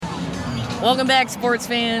Welcome back, sports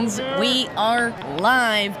fans. We are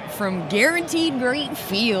live from Guaranteed Great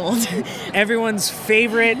Field. Everyone's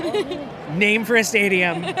favorite name for a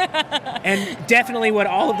stadium, and definitely what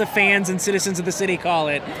all of the fans and citizens of the city call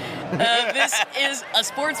it. This is a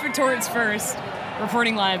Sports Retorts First,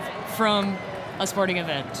 reporting live from a sporting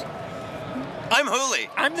event. I'm Hooley.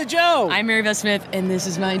 I'm the Joe. I'm Mary Beth Smith, and this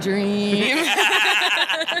is my dream.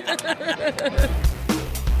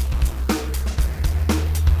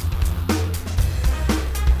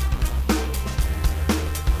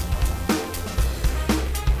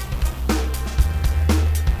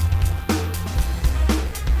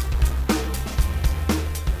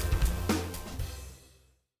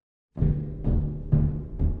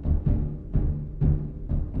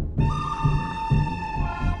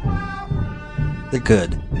 The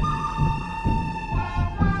good,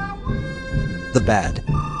 the bad,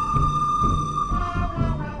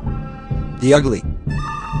 the ugly.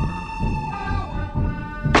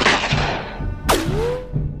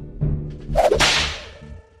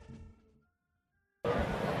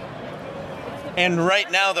 And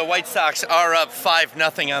right now the White Sox are up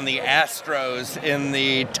 5-0 on the Astros in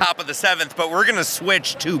the top of the 7th, but we're going to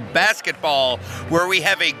switch to basketball where we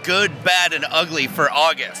have a good, bad, and ugly for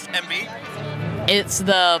August. MB? It's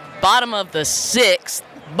the bottom of the 6th,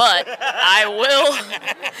 but I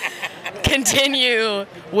will continue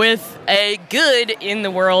with a good in the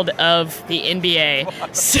world of the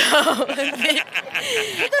NBA. So,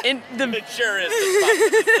 it sure is the bottom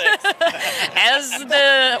of the 6th. As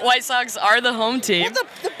the White Sox are the home team. Well,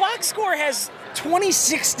 the box score has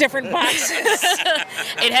 26 different boxes.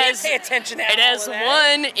 It has pay attention to it has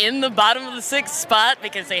one in the bottom of the 6th spot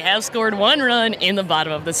because they have scored one run in the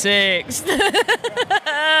bottom of the 6th.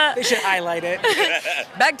 They should highlight it.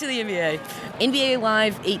 Back to the NBA. NBA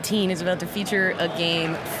Live 18 is about to feature a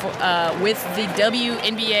game with the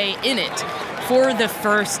WNBA in it for the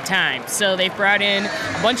first time. So they've brought in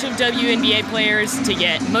a bunch of WNBA players to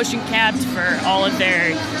get motion capped for all of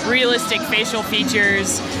their realistic facial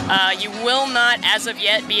features. You will not, as of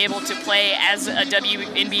yet, be able to play as a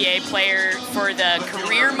WNBA player for the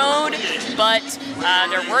career mode, but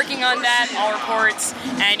they're working on that, all reports,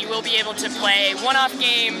 and you will be able to play one-off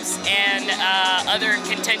games and other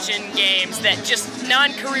contention games, that just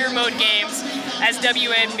non-career mode games as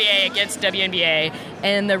WNBA against WNBA.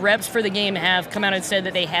 And the reps for the game have come out and said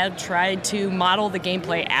that they have tried to model the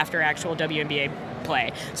gameplay after actual WNBA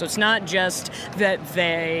play. So it's not just that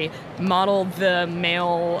they modeled the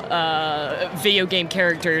male video game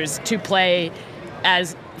characters to play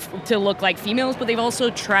to look like females, but they've also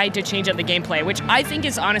tried to change up the gameplay, which I think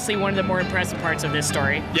is honestly one of the more impressive parts of this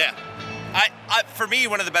story. Yeah. For me,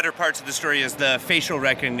 one of the better parts of the story is the facial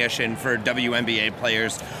recognition for WNBA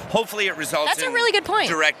players. Hopefully it results That's a really good point.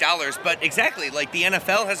 Direct dollars. But exactly, like the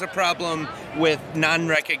NFL has a problem with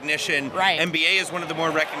non-recognition. Right. NBA is one of the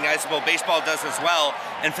more recognizable. Baseball does as well.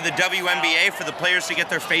 And for the WNBA, for the players to get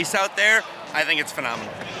their face out there, I think it's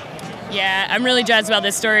phenomenal. Yeah, I'm really jazzed about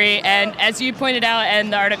this story, and as you pointed out,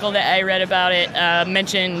 and the article that I read about it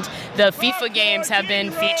mentioned, the FIFA games have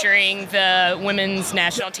been featuring the women's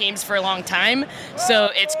national teams for a long time, so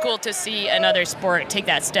it's cool to see another sport take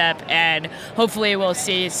that step, and hopefully we'll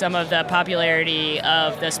see some of the popularity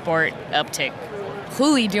of the sport uptick.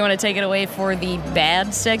 Hooley, do you want to take it away for the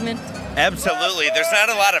bad segment? Absolutely. There's not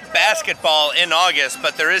a lot of basketball in August,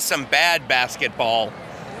 but there is some bad basketball.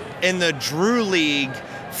 In the Drew League,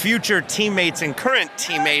 future teammates and current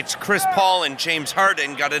teammates Chris Paul and James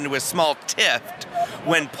Harden got into a small tiff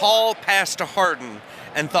when Paul passed to Harden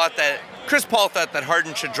and Chris Paul thought that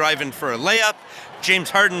Harden should drive in for a layup.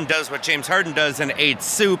 James Harden does what James Harden does and ate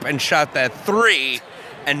soup and shot that three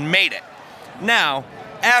and made it. Now,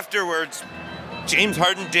 afterwards, James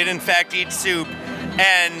Harden did in fact eat soup,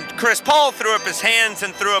 and Chris Paul threw up his hands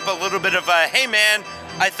and threw up a little bit of a, hey man,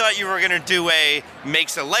 I thought you were going to do a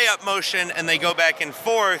makes a layup motion, and they go back and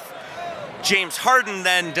forth. James Harden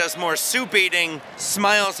then does more soup eating,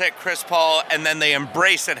 smiles at Chris Paul, and then they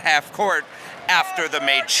embrace at half court after the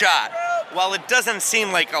made shot. While it doesn't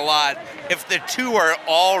seem like a lot, if the two are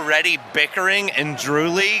already bickering in Drew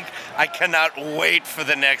League, I cannot wait for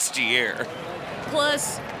the next year.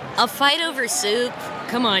 Plus, a fight over soup?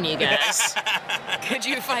 Come on, you guys. Could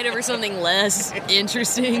you fight over something less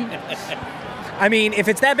interesting? I mean, if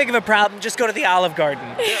it's that big of a problem, just go to the Olive Garden.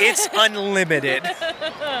 It's unlimited.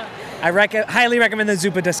 I highly recommend the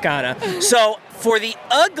Zuppa Toscana. So, for the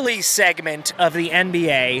ugly segment of the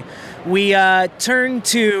NBA, we turn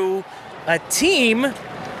to a team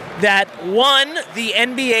that won the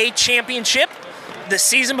NBA championship the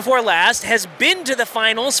season before last, has been to the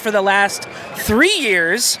finals for the last 3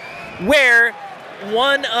 years, where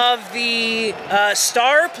one of the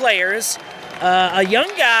star players, a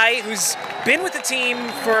young guy who's been with the team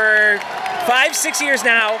for 5-6 years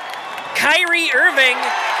now, Kyrie Irving.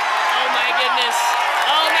 Oh my goodness.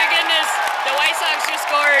 The White Sox just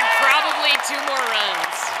scored probably 2 more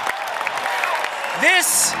runs.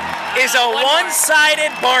 This is a one-sided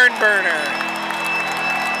barn burner.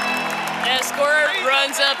 The score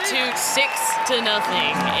runs up to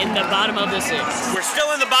 6-0 in the bottom of the 6th. We're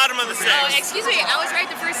still in the bottom of the 6th. Oh, excuse me, I was right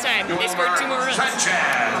the first time. They scored 2 more runs.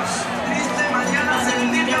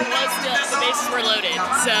 The bases were loaded.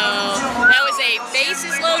 So that was a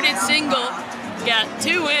bases loaded single. Got 2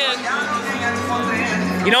 in.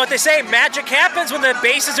 You know what they say? Magic happens when the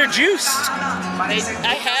bases are juiced.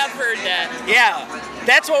 I have heard that. Yeah,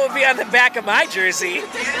 that's what would be on the back of my jersey.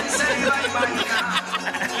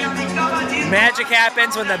 Magic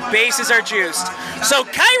happens when the bases are juiced. So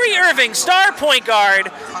Kyrie Irving, star point guard,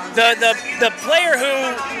 the player who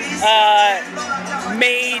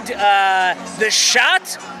made the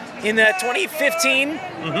shot in the 2015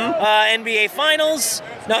 NBA Finals.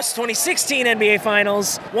 No, it's 2016 NBA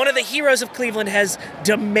Finals. One of the heroes of Cleveland has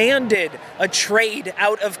demanded a trade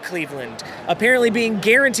out of Cleveland. Apparently being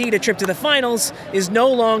guaranteed a trip to the finals is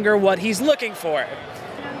no longer what he's looking for.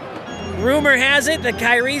 Rumor has it that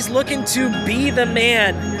Kyrie's looking to be the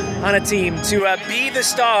man on a team, to be the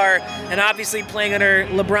star, and obviously playing under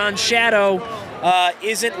LeBron's shadow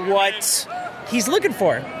isn't what he's looking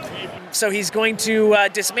for. So he's going to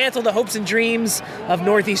dismantle the hopes and dreams of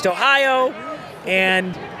Northeast Ohio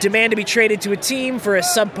and demand to be traded to a team for a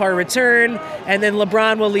subpar return, and then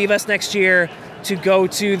LeBron will leave us next year to go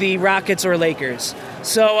to the Rockets or Lakers.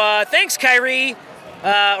 So thanks, Kyrie,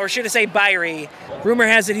 or should I say Byrie. Rumor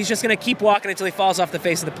has it he's just going to keep walking until he falls off the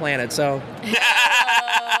face of the planet, so...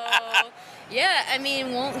 Yeah, I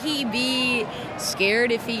mean, won't he be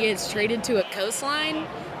scared if he gets traded to a coastline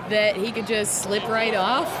that he could just slip right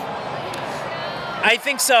off? I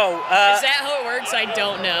think so. Is that how it works? I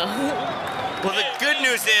don't know. Well, the good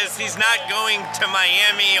news is he's not going to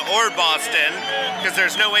Miami or Boston, because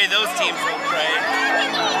there's no way those teams will trade.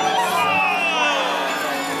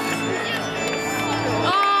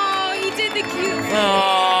 Oh, he did the cute thing.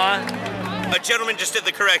 Aww. A gentleman just did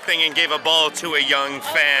the correct thing and gave a ball to a young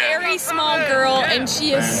fan. Very small girl, and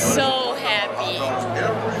she is so happy.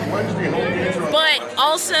 But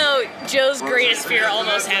also, Joe's greatest fear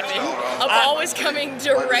almost happened. A ball was coming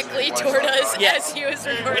directly toward us as he was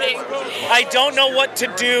recording. I don't know what to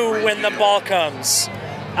do when the ball comes.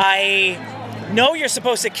 I know you're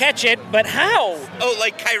supposed to catch it, but how? Oh,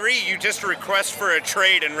 like Kyrie, you just request for a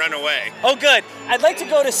trade and run away. Oh, good. I'd like to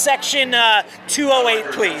go to section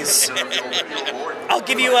 208, please. I'll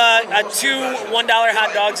give you 2 $1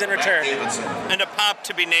 hot dogs in return. And a pop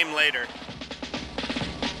to be named later.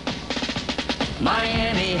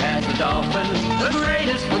 Miami has the Dolphins, the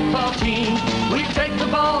greatest football team. We take the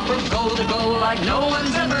ball from goal to goal like no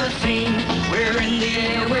one's ever seen. We're in the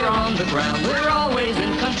air, we're on the ground, we're always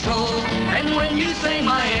in control. And when you say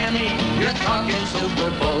Miami, you're talking Super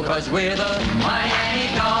Bowl, 'cause we're the Miami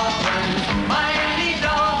Dolphins, Miami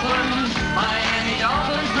Dolphins, Miami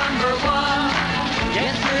Dolphins #1.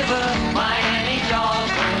 Yes, we're the Miami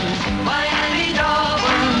Dolphins, Miami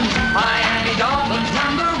Dolphins, Miami Dolphins #1.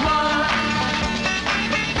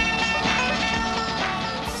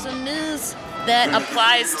 That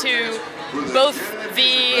applies to both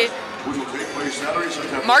the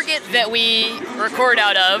market that we record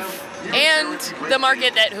out of and the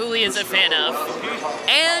market that Hooli is a fan of,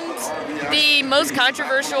 and the most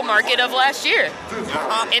controversial market of last year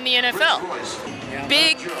in the NFL.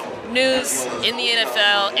 Big news in the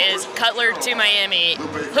NFL is Cutler to Miami.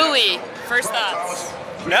 Hooli, first thoughts?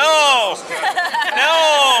 No!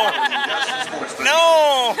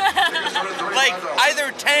 Like,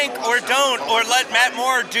 either tank or don't, or let Matt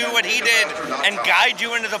Moore do what he did and guide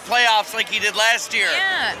you into the playoffs like he did last year.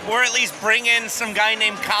 Yeah. Or at least bring in some guy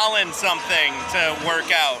named Colin something to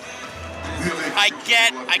work out. I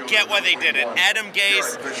get why they did it. Adam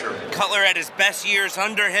Gase, Cutler had his best years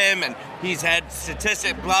under him, and he's had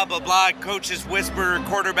statistics, blah, blah, blah, coaches whisper,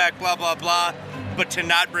 quarterback, blah, blah, blah. But to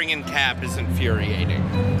not bring in Cap is infuriating.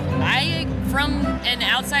 From an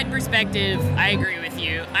outside perspective, I agree with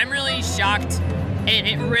you. I'm really shocked, and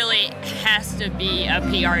it really has to be a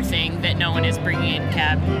PR thing that no one is bringing in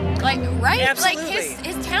Cap. Like, right? Absolutely. Like,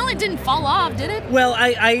 his talent didn't fall off, did it? Well,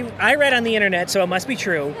 I read on the internet, so it must be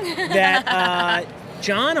true, that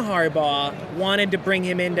John Harbaugh wanted to bring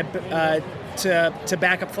him in to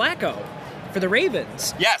back up Flacco for the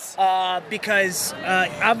Ravens. Yes. Because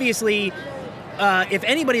obviously, if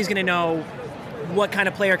anybody's going to know what kind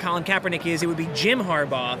of player Colin Kaepernick is, it would be Jim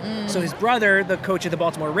Harbaugh. So his brother, the coach of the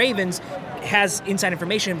Baltimore Ravens, has inside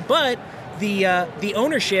information, but the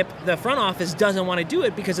ownership, the front office, doesn't want to do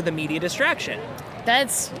it because of the media distraction.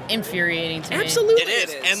 That's infuriating to me. Absolutely, It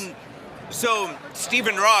is. And so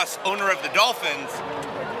Stephen Ross, owner of the Dolphins,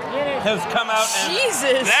 has come out and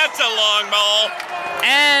Jesus. that's a long ball.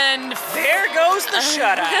 And There goes the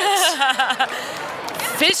shutout.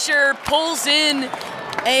 Fisher pulls in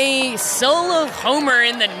a solo homer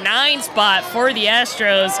in the 9 spot for the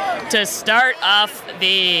Astros to start off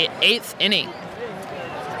the 8th inning.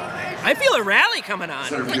 I feel a rally coming on.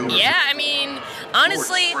 Yeah, I mean,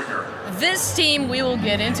 honestly, this team, we will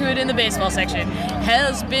get into it in the baseball section,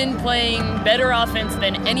 has been playing better offense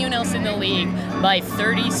than anyone else in the league by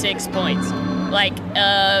 36 points. Like,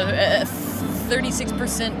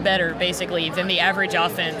 36% better, basically, than the average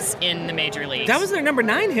offense in the major leagues. That was their number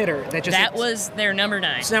 9 hitter. That was their number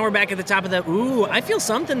 9. So now we're back at the top of the. Ooh, I feel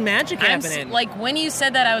something magic happening. Like, when you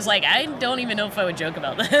said that, I was like, I don't even know if I would joke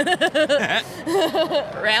about that.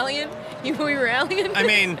 Rallying? You we rallying? I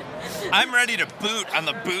mean, I'm ready to boot on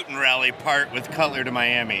the boot and rally part with Cutler to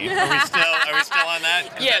Miami. Are we still on that?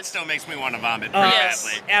 'Cause Yes. That still makes me want to vomit pretty Yes.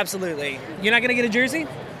 badly. Absolutely. You're not gonna get a jersey?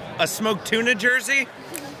 A smoked tuna jersey?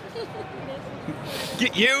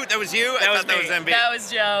 You? That was you? I thought that was MB. That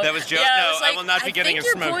was Joe. That was Joe? Yeah, No, was I will not be getting a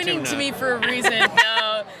smoked you're pointing tuna. to me for a reason.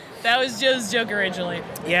 No, that was Joe's joke originally.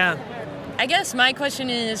 Yeah. I guess my question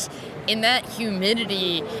is, in that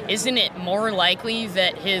humidity, isn't it more likely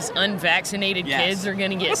that his unvaccinated Yes. kids are going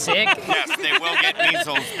to get sick? Yes, they will get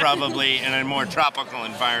measles probably in a more tropical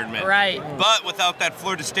environment. Right. But without that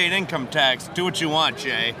Florida state income tax, do what you want,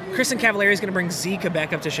 Jay. Kristen Cavallari is gonna bring Zika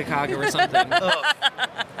back up to Chicago or something.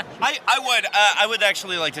 I would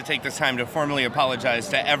actually like to take this time to formally apologize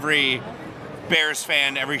to every Bears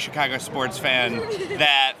fan, every Chicago sports fan,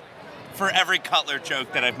 that for every Cutler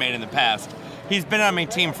joke that I've made in the past. He's been on my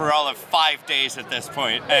team for all of 5 days at this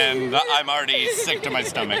point, and I'm already sick to my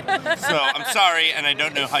stomach. So I'm sorry, and I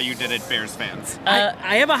don't know how you did it, Bears fans.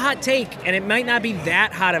 I have a hot take, and it might not be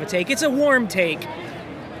that hot of a take. It's a warm take.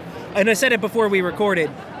 And I said it before we recorded.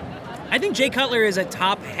 I think Jay Cutler is a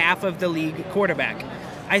top half of the league quarterback.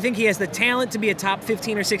 I think he has the talent to be a top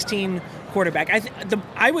 15 or 16 quarterback.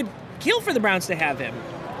 I would kill for the Browns to have him.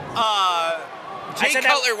 Jay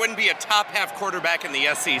Cutler wouldn't be a top half quarterback in the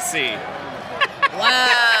SEC.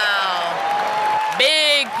 Wow.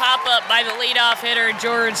 Big pop-up by the leadoff hitter,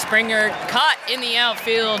 George Springer, caught in the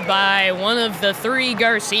outfield by one of the 3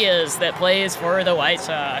 Garcias that plays for the White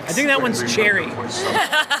Sox. I think that one's Cherry.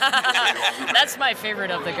 That's my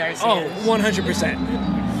favorite of the Garcias. Oh, 100%.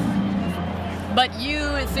 But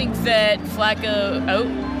you think that Flacco...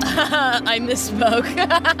 Oh, I misspoke.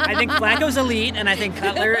 I think Flacco's elite, and I think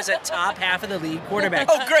Cutler is a top half of the league quarterback.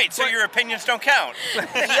 Oh, great. So your opinions don't count.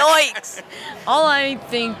 Yikes. All I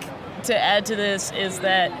think to add to this is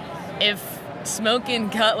that if smoking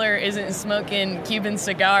Cutler isn't smoking Cuban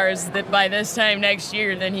cigars, that by this time next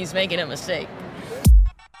year, then he's making a mistake.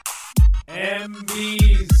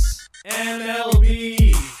 MBs,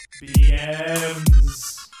 MLB,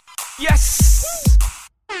 BMs. Yes!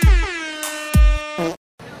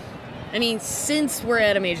 I mean, since we're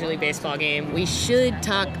at a Major League Baseball game, we should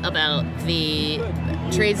talk about the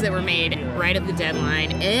trades that were made right at the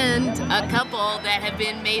deadline and a couple that have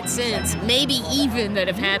been made since, maybe even that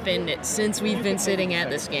have happened since we've been sitting at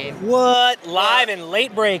this game. What? Live and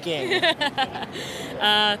late breaking.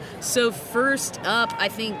 So first up, I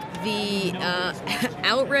think the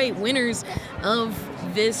outright winners of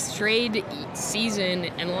this trade season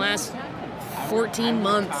and the last 14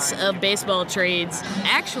 months of baseball trades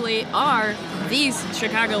actually are these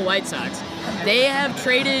Chicago White Sox. They have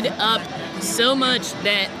traded up so much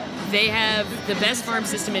that they have the best farm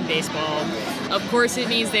system in baseball. Of course, it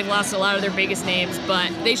means they've lost a lot of their biggest names, but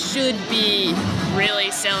they should be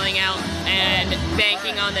really selling out and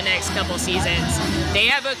banking on the next couple seasons. They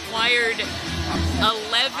have acquired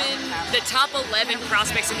the top 11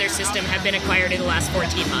 prospects in their system have been acquired in the last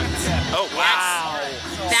 14 months. Oh, wow.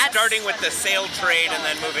 That's starting with the sale trade and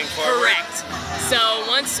then moving forward. correct. So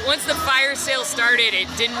once the fire sale started, it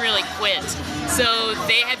didn't really quit. So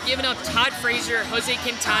they have given up Todd Frazier, Jose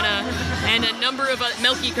Quintana, and a number of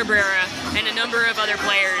Melky Cabrera, and a number of other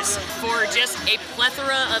players for just a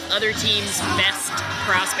plethora of other teams' best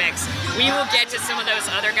prospects. We will get to some of those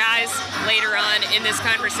other guys later on in this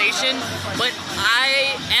conversation, but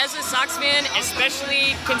I, as a Sox fan,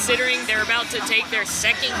 especially considering they're about to take their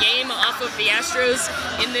second game off of the Astros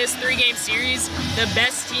in this 3-game series, the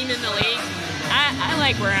best team in the league, I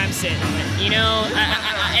like where I'm sitting. You know,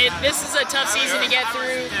 this is a tough season season to get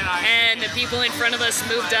through, and the people in front of us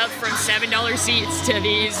moved up from $7 seats to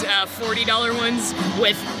these $40 ones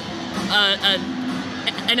with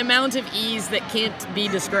an amount of ease that can't be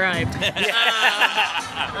described.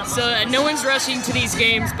 So no one's rushing to these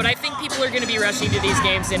games, but I think people are going to be rushing to these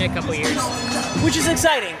games in a couple years. Which is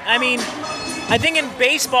exciting. I mean, I think in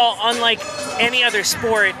baseball, unlike any other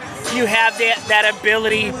sport, you have that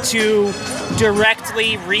ability to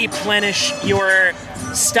directly replenish your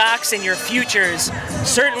stocks and your futures.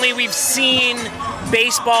 Certainly we've seen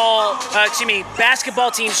basketball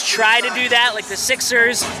teams try to do that, like the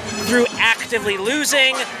Sixers, through actively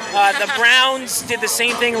losing. The Browns did the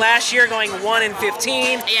same thing last year, going 1-15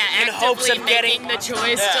 in hopes of getting the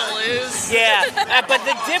choice to lose. Yeah, but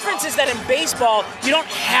the difference is that in baseball, you don't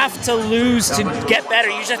have to lose to get better.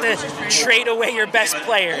 You just have to trade away your best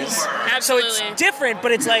players. Absolutely. So it's different,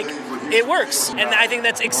 but it's like, it works. And I think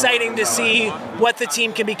that's exciting to see what the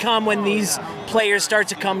team can become when these players start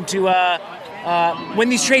to come to when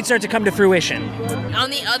these trades start to come to fruition.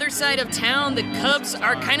 On the other side of town, the Cubs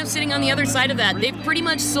are kind of sitting on the other side of that. They've pretty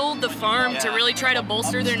much sold the farm to really try to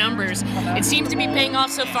bolster their numbers. It seems to be paying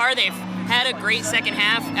off so far. They've had a great second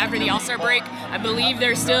half after the All-Star break. I believe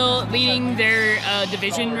they're still leading their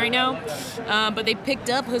division right now. But they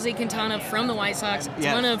picked up Jose Quintana from the White Sox. It's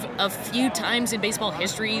one of a few times in baseball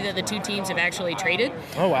history that the two teams have actually traded.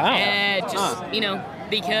 Oh, wow.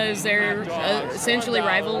 Because they're essentially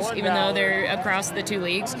rivals, even though they're across the two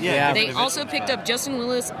leagues. Yeah. They also picked up Justin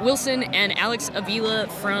Wilson and Alex Avila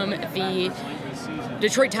from the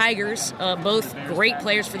Detroit Tigers, both great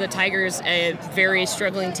players for the Tigers, a very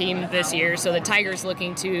struggling team this year. So the Tigers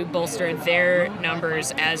looking to bolster their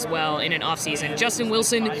numbers as well in an offseason. Justin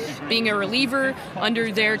Wilson being a reliever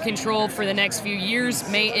under their control for the next few years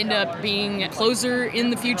may end up being a closer in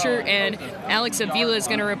the future, and Alex Avila is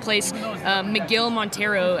going to replace Miguel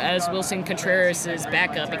Montero as Wilson Contreras'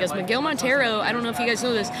 backup, because Miguel Montero, I don't know if you guys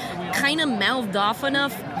know this, kind of mouthed off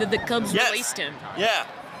enough that the Cubs released him. Yeah.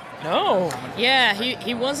 No. Yeah,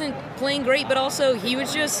 he wasn't playing great, but also he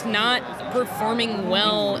was just not performing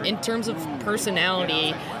well in terms of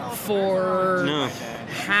personality for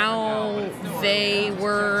how they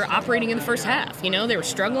were operating in the first half. You know, they were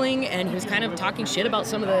struggling, and he was kind of talking shit about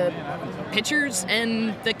some of the pitchers,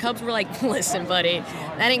 and the Cubs were like, listen, buddy,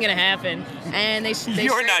 that ain't going to happen. And they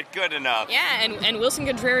You're not good enough. Yeah, and Wilson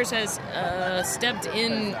Contreras has stepped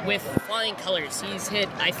in with flying colors. He's hit,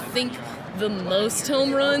 I think, the most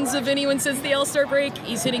home runs of anyone since the All-Star break.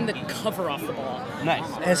 He's hitting the cover off the ball. Nice.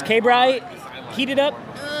 Has K-Bry heated up?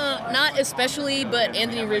 Not especially, but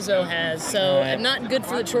Anthony Rizzo has. So not good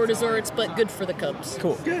for the Chore Resorts, but good for the Cubs.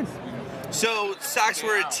 Cool. Good. So Sox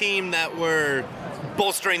were a team that were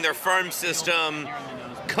bolstering their farm system.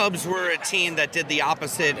 Cubs were a team that did the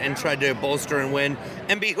opposite and tried to bolster and win.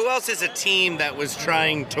 MB, who else is a team that was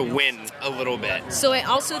trying to win a little bit? So I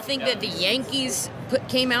also think that the Yankees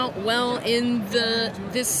came out well in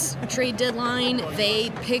this trade deadline.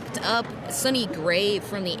 They picked up Sonny Gray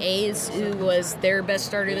from the A's, who was their best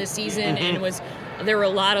starter this season, and there were a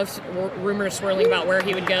lot of rumors swirling about where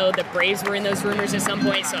he would go. The Braves were in those rumors at some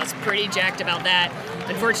point, so I was pretty jacked about that.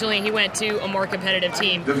 Unfortunately, he went to a more competitive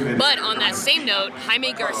team. But on that same note,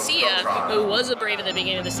 Jaime Garcia, who was a Brave at the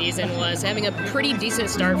beginning of the season, was having a pretty decent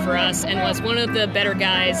start for us and was one of the better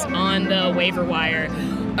guys on the waiver wire.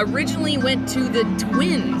 Originally went to the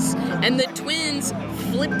Twins, and the Twins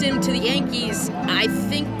flipped him to the Yankees, I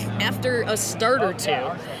think, after a start or two.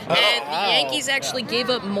 And the Yankees actually gave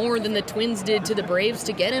up more than the Twins did to the Braves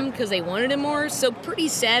to get him because they wanted him more. So pretty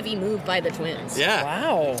savvy move by the Twins. Yeah.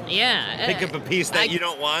 Wow. Yeah. Pick up a piece that you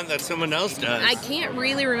don't want that someone else does. I can't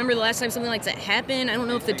really remember the last time something like that happened. I don't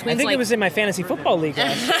know if the Twins I think it was in my fantasy football league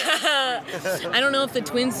last year. I don't know if the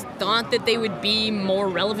Twins thought that they would be more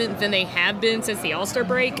relevant than they have been since the All-Star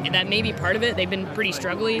break. That may be part of it. They've been pretty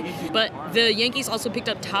struggly. But the Yankees also picked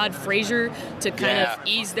up Todd Frazier to kind of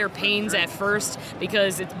ease their pains at first,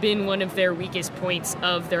 because it's been one of their weakest points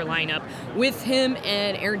of their lineup. With him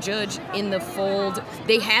and Aaron Judge in the fold,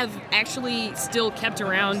 they have actually still kept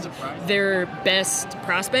around their best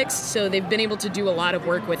prospects, so they've been able to do a lot of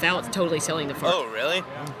work without totally selling the farm. Oh, really?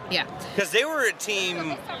 Yeah. Because they were a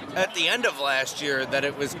team at the end of last year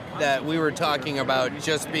that we were talking about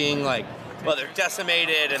just being like, well, they're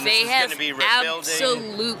decimated, and they this is going to be rebuilding.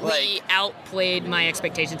 Absolutely outplayed my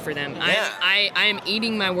expectations for them. Yeah. I am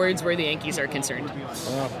eating my words where the Yankees are concerned.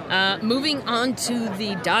 Moving on to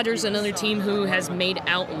the Dodgers, another team who has made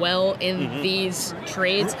out well in these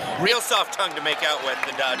trades. Real soft tongue to make out with,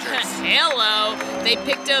 the Dodgers. Hello. They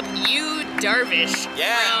picked up Yu Darvish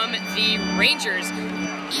from the Rangers.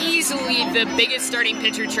 easily the biggest starting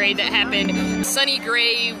pitcher trade that happened. Sonny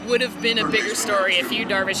Gray would have been a bigger story if Yu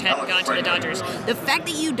Darvish hadn't gone to the Dodgers. The fact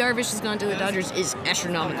that Yu Darvish has gone to the Dodgers is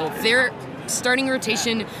astronomical. Their starting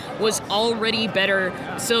rotation was already better.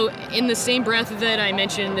 So in the same breath that I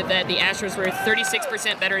mentioned that the Astros were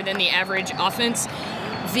 36% better than the average offense,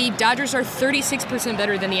 the Dodgers are 36%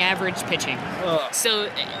 better than the average pitching. So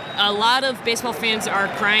a lot of baseball fans are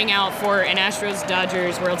crying out for an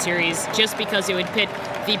Astros-Dodgers World Series just because it would pit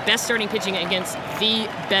the best starting pitching against the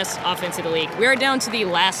best offense in the league. We are down to the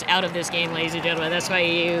last out of this game, ladies and gentlemen. That's why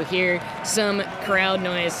you hear some crowd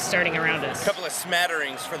noise starting around us. A couple of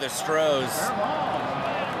smatterings for the Stros.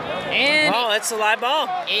 And that's a live ball.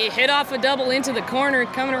 he hit off a double into the corner,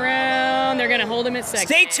 coming around. They're going to hold him at second.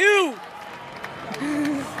 Stay 2.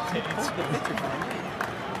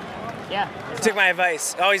 Yeah. Took my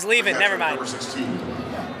advice. Oh, he's leaving. Never mind. Number 16,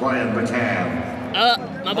 Brian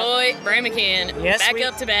McCann. My boy, Brian McCann, Yes, back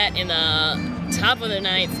up to bat in the top of the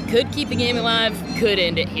ninth. Could keep the game alive, could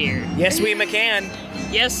end it here. Yes, we McCann.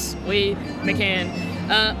 Yes, we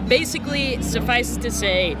McCann. Basically, suffices to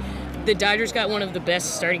say, the Dodgers got one of the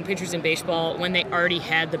best starting pitchers in baseball when they already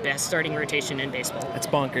had the best starting rotation in baseball. That's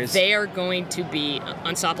bonkers. They are going to be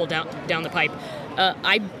unstoppable down the pipe.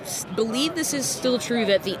 I believe this is still true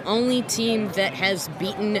that the only team that has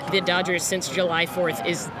beaten the Dodgers since July 4th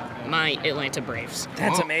is my Atlanta Braves.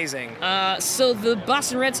 That's amazing. So the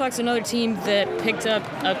Boston Red Sox, another team that picked up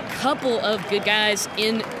a couple of good guys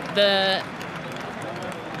in the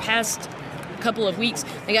past couple of weeks.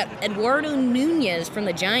 They got Eduardo Nunez from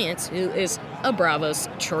the Giants, who is a Bravos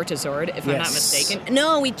Chortazord, if I'm not mistaken.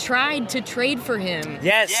 No, we tried to trade for him.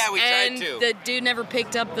 Yes. Yeah, we And tried to. the dude never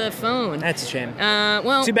picked up the phone. That's a shame.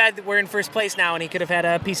 Well, Too bad that we're in first place now and he could have had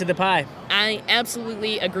a piece of the pie. I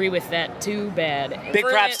absolutely agree with that. Too bad. Big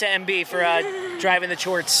props to MB for driving the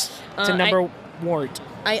Chorts to number Wart.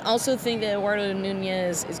 I also think that Eduardo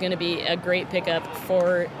Nunez is going to be a great pickup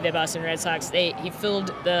for the Boston Red Sox. He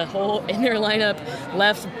filled the hole in their lineup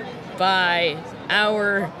left by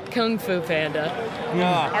our Kung Fu Panda.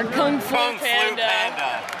 Our Kung Fu Panda.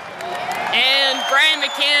 And Brian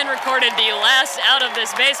McCann recorded the last out of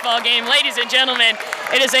this baseball game. Ladies and gentlemen,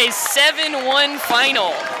 it is a 7-1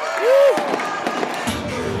 final.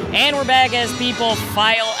 And we're back as people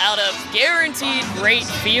file out of Guaranteed Rate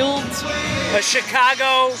Field. A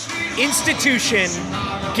Chicago institution,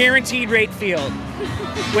 Guaranteed Rate Field.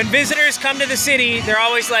 When visitors come to the city, they're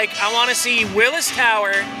always like, I want to see Willis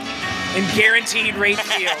Tower and Guaranteed Rate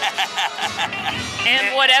Field.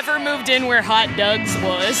 And whatever moved in where Hot Doug's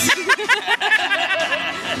was.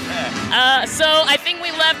 So I think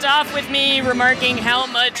we left off with me remarking how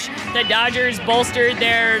much the Dodgers bolstered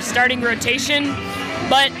their starting rotation.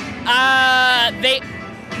 But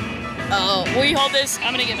will you hold this?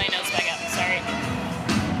 I'm going to get my notes back up. Sorry.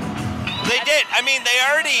 They did. I mean, they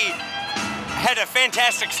already had a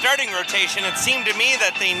fantastic starting rotation. It seemed to me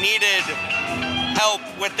that they needed help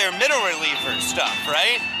with their middle reliever stuff,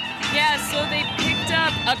 right? Yeah, so they picked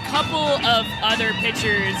up a couple of other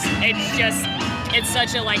pitchers. It's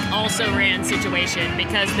such a also-ran situation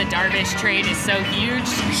because the Darvish trade is so huge.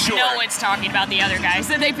 Sure. No one's talking about the other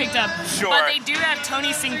guys that they picked up. Sure. But they do have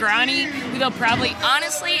Tony Cingrani, who they'll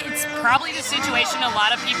honestly, it's probably the situation a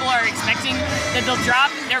lot of people are expecting, that they'll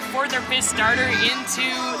drop their fourth or fifth starter into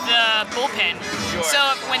the bullpen. Sure. So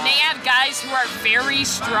when they have guys who are very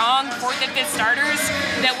strong fourth and fifth starters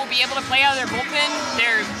that will be able to play out of their bullpen,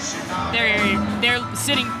 they're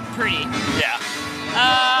sitting pretty. Yeah.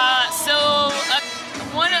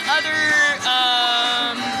 One other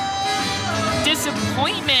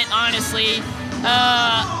disappointment, honestly,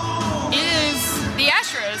 is the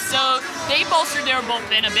Astros. So they bolstered their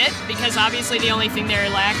bullpen a bit because obviously the only thing they're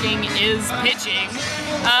lacking is pitching.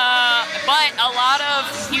 But a lot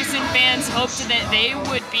of Houston fans hoped that they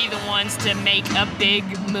would be the ones to make a big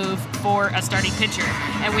move for a starting pitcher.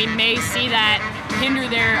 And we may see that hinder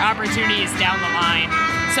their opportunities down the line.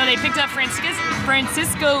 So they picked up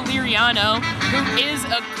Francisco Liriano, who is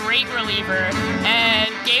a great reliever, and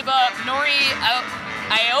gave up Nori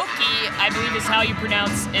Aoki, I believe is how you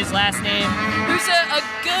pronounce his last name, who's a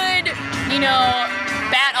good,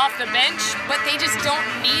 bat off the bench, but they just don't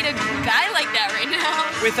need a guy like that right now.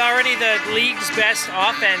 With already the league's best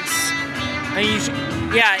offense, it's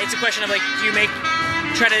a question of do you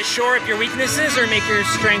try to shore up your weaknesses or make your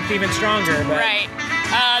strength even stronger? But. Right.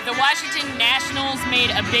 The Washington Nationals made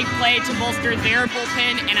a big play to bolster their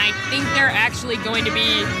bullpen, and I think they're actually going to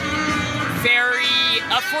be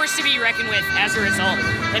a force to be reckoned with as a result.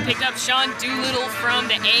 They picked up Sean Doolittle from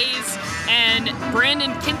the A's, and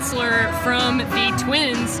Brandon Kintzler from the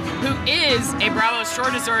Twins, who is a Bravo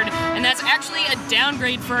Shortazord, and that's actually a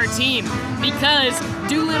downgrade for our team because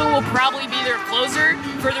Doolittle will probably be their closer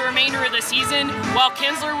for the remainder of the season, while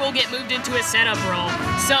Kintzler will get moved into a setup role.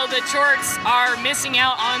 So the Chorts are missing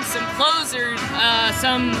out on some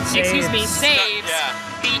saves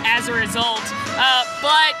as a result.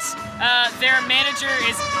 But their manager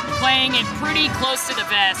is playing it pretty close to the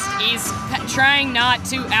vest. He's trying not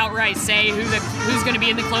to outright say who's going to be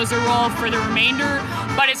in the closer role for the remainder,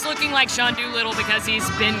 but it's looking like Sean Doolittle because he's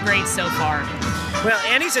been great so far. Well,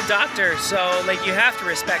 and he's a doctor, so you have to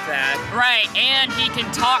respect that. Right, and he can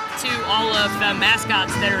talk to all of the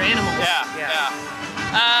mascots that are animals. Yeah.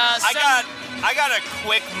 I got a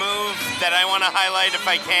quick move that I want to highlight if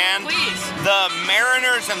I can. Please. The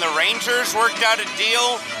Mariners and the Rangers worked out a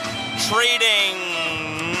deal trading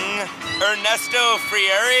Ernesto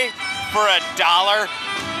Frieri for $1.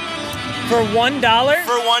 For $1?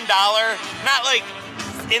 For $1. Not like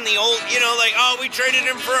in the old, we traded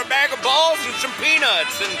him for a bag of balls and some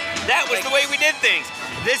peanuts, and that was the way we did things.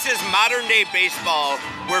 This is modern day baseball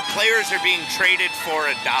where players are being traded for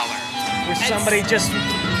 $1. Where somebody just...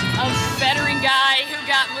 A veteran guy who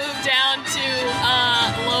got moved down to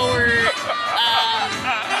lower...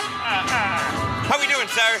 How we doing,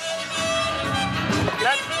 sir?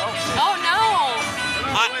 Oh, no!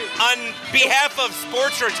 On behalf of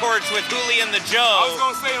Sports Retorts with Julie and the Joe. I was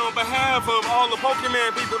going to say on behalf of all the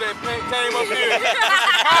Pokemon people that came up here from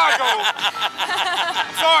Chicago.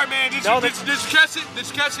 Sorry, man. Did you catch it? Did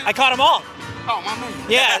you catch it? I caught them all. Oh, my man.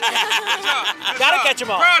 Yeah. Good job. Gotta catch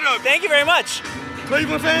them all. Proud of you. Thank you very much.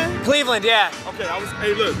 Cleveland fan? Cleveland, yeah. Okay,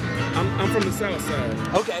 hey, look. I'm from the South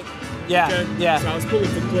Side. Okay. Yeah, Okay? yeah. So I was pulling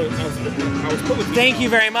for clips. I was pulling for Thank you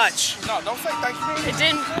very much. No, don't say thank you. It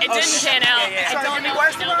didn't pan out. Yeah. I don't know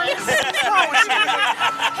if you know this.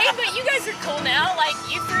 Hey, but you guys are cool now. Like,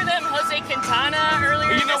 you threw them Jose Quintana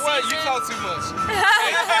earlier You know in the what? season. You talk too much.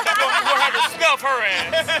 Hey, you're going to have to stuff her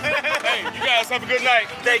ass. Hey, you guys have a good night.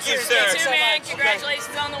 Thank you, sir. You too, man.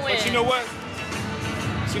 Congratulations on the win. But you know what?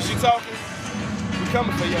 Since you talking, we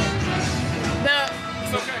coming for y'all.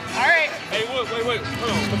 It's okay. All right. Hey, wait.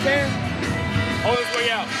 Hold on. McCann? On his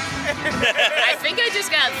way out. I think I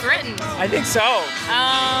just got threatened. I think so.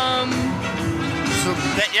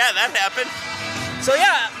 That happened. So,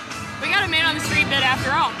 yeah. We got a man on the street bit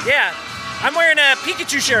after all. Yeah. I'm wearing a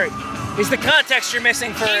Pikachu shirt. Is the context you're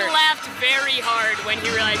missing for... He laughed very hard when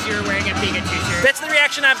he realized you were wearing a Pikachu shirt. That's the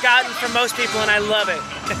reaction I've gotten from most people, and I love it.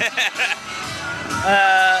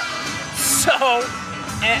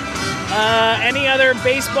 Any other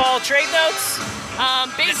baseball trade notes?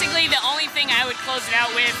 Basically, the only thing I would close it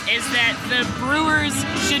out with is that the Brewers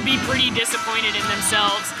should be pretty disappointed in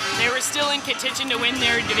themselves. They were still in contention to win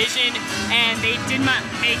their division, and they did not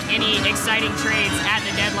make any exciting trades at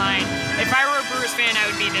the deadline. If I were a Brewers fan, I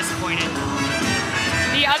would be disappointed.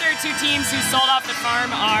 The other two teams who sold off the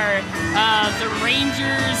farm are the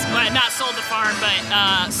Rangers, well, not sold the farm,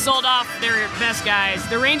 but sold off their best guys.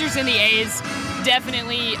 The Rangers and the A's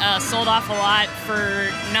definitely sold off a lot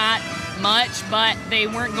for not much, but they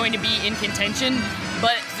weren't going to be in contention.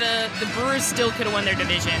 But the Brewers still could have won their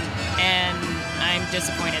division, and I'm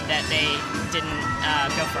disappointed that they didn't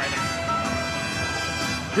go farther.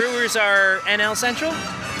 Brewers are NL Central?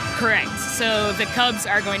 Correct. So the Cubs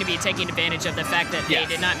are going to be taking advantage of the fact that they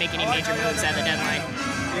did not make any major moves at the deadline.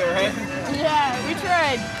 You all right? Yeah, we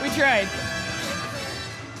tried.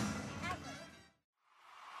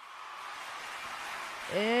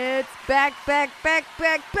 It's back.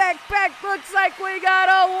 Looks like we got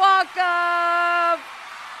a walk-off.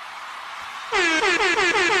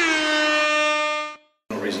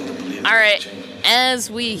 All right,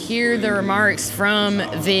 as we hear the remarks from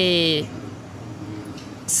the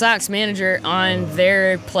Sox manager on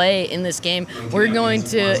their play in this game, we're going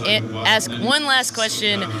to ask one last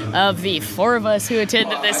question of the four of us who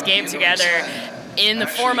attended this game together in the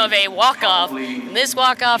form of a walk-off. This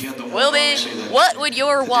walk-off will be, what would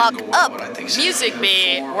your walk-up music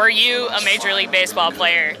be were you a Major League Baseball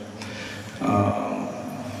player?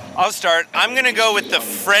 I'll start. I'm going to go with the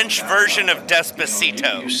French version of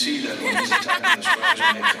Despacito.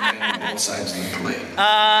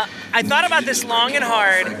 I thought about this long and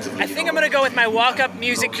hard. I think I'm going to go with my walk-up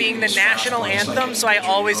music being the national anthem, so I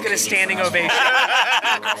always get a standing ovation.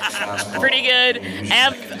 Pretty good. I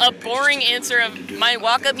have a boring answer of my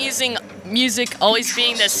walk-up music always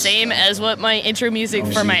being the same as what my intro music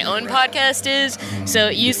for my own podcast is. So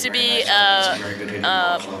it used to be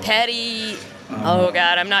Patty Oh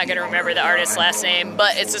God, I'm not gonna remember the artist's last name,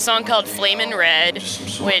 but it's a song called Flamin' Red,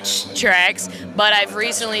 which tracks, but I've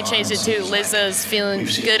recently changed it to Lizzo's Feeling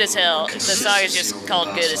Good as Hell. The song is just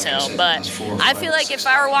called Good as Hell, but I feel like if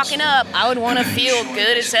I were walking up, I would want to feel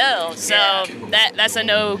good as hell, so that's a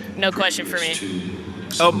no question for me.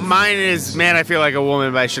 Oh, mine is Man, I Feel Like a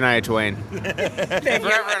Woman by Shania Twain. Forever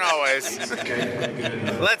and always.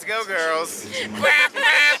 Let's go, girls.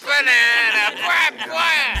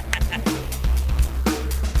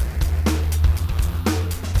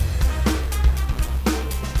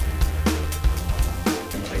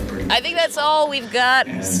 I think that's all we've got,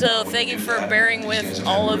 so thank you for bearing with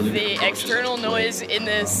all of the external noise in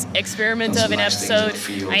this experiment of an episode.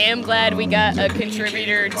 I am glad we got a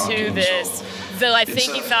contributor to this, though I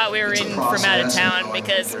think you thought we were in from out of town,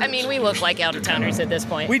 because, I mean, we look like out-of-towners at this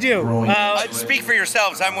point. We do. Speak for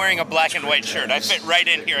yourselves. I'm wearing a black and white shirt. I fit right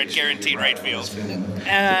in here at Guaranteed Right Field.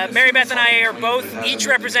 Mary Beth and I are both each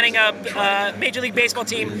representing a Major League Baseball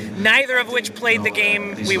team, neither of which played the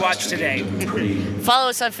game we watched today. Follow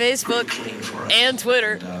us on Facebook and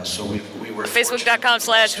Twitter.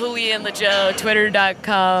 Facebook.com/Hooley and the Joe.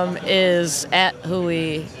 Twitter.com is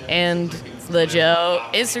 @Hooley and the Joe.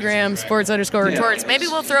 Instagram sports_retorts. Maybe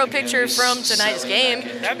we'll throw a picture from tonight's game.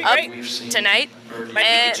 That'd be great. Tonight. My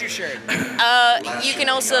Pikachu shirt. You can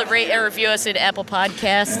also rate and review us in Apple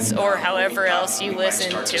Podcasts or however else you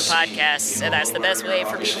listen to podcasts, and that's the best way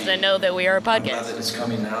for people to know that we are a podcast.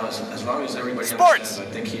 Sports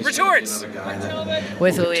Retorts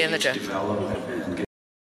with Hooley and the Joe.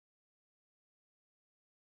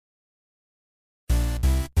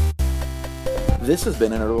 This has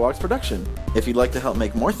been a Nerdalogs production. If you'd like to help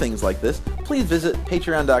make more things like this, please visit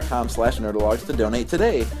patreon.com/nerdalogs to donate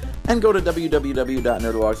today. And go to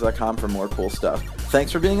www.nerdalogs.com for more cool stuff.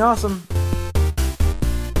 Thanks for being awesome.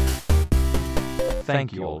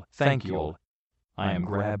 Thank you all. I am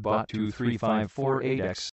GrabBot23548X.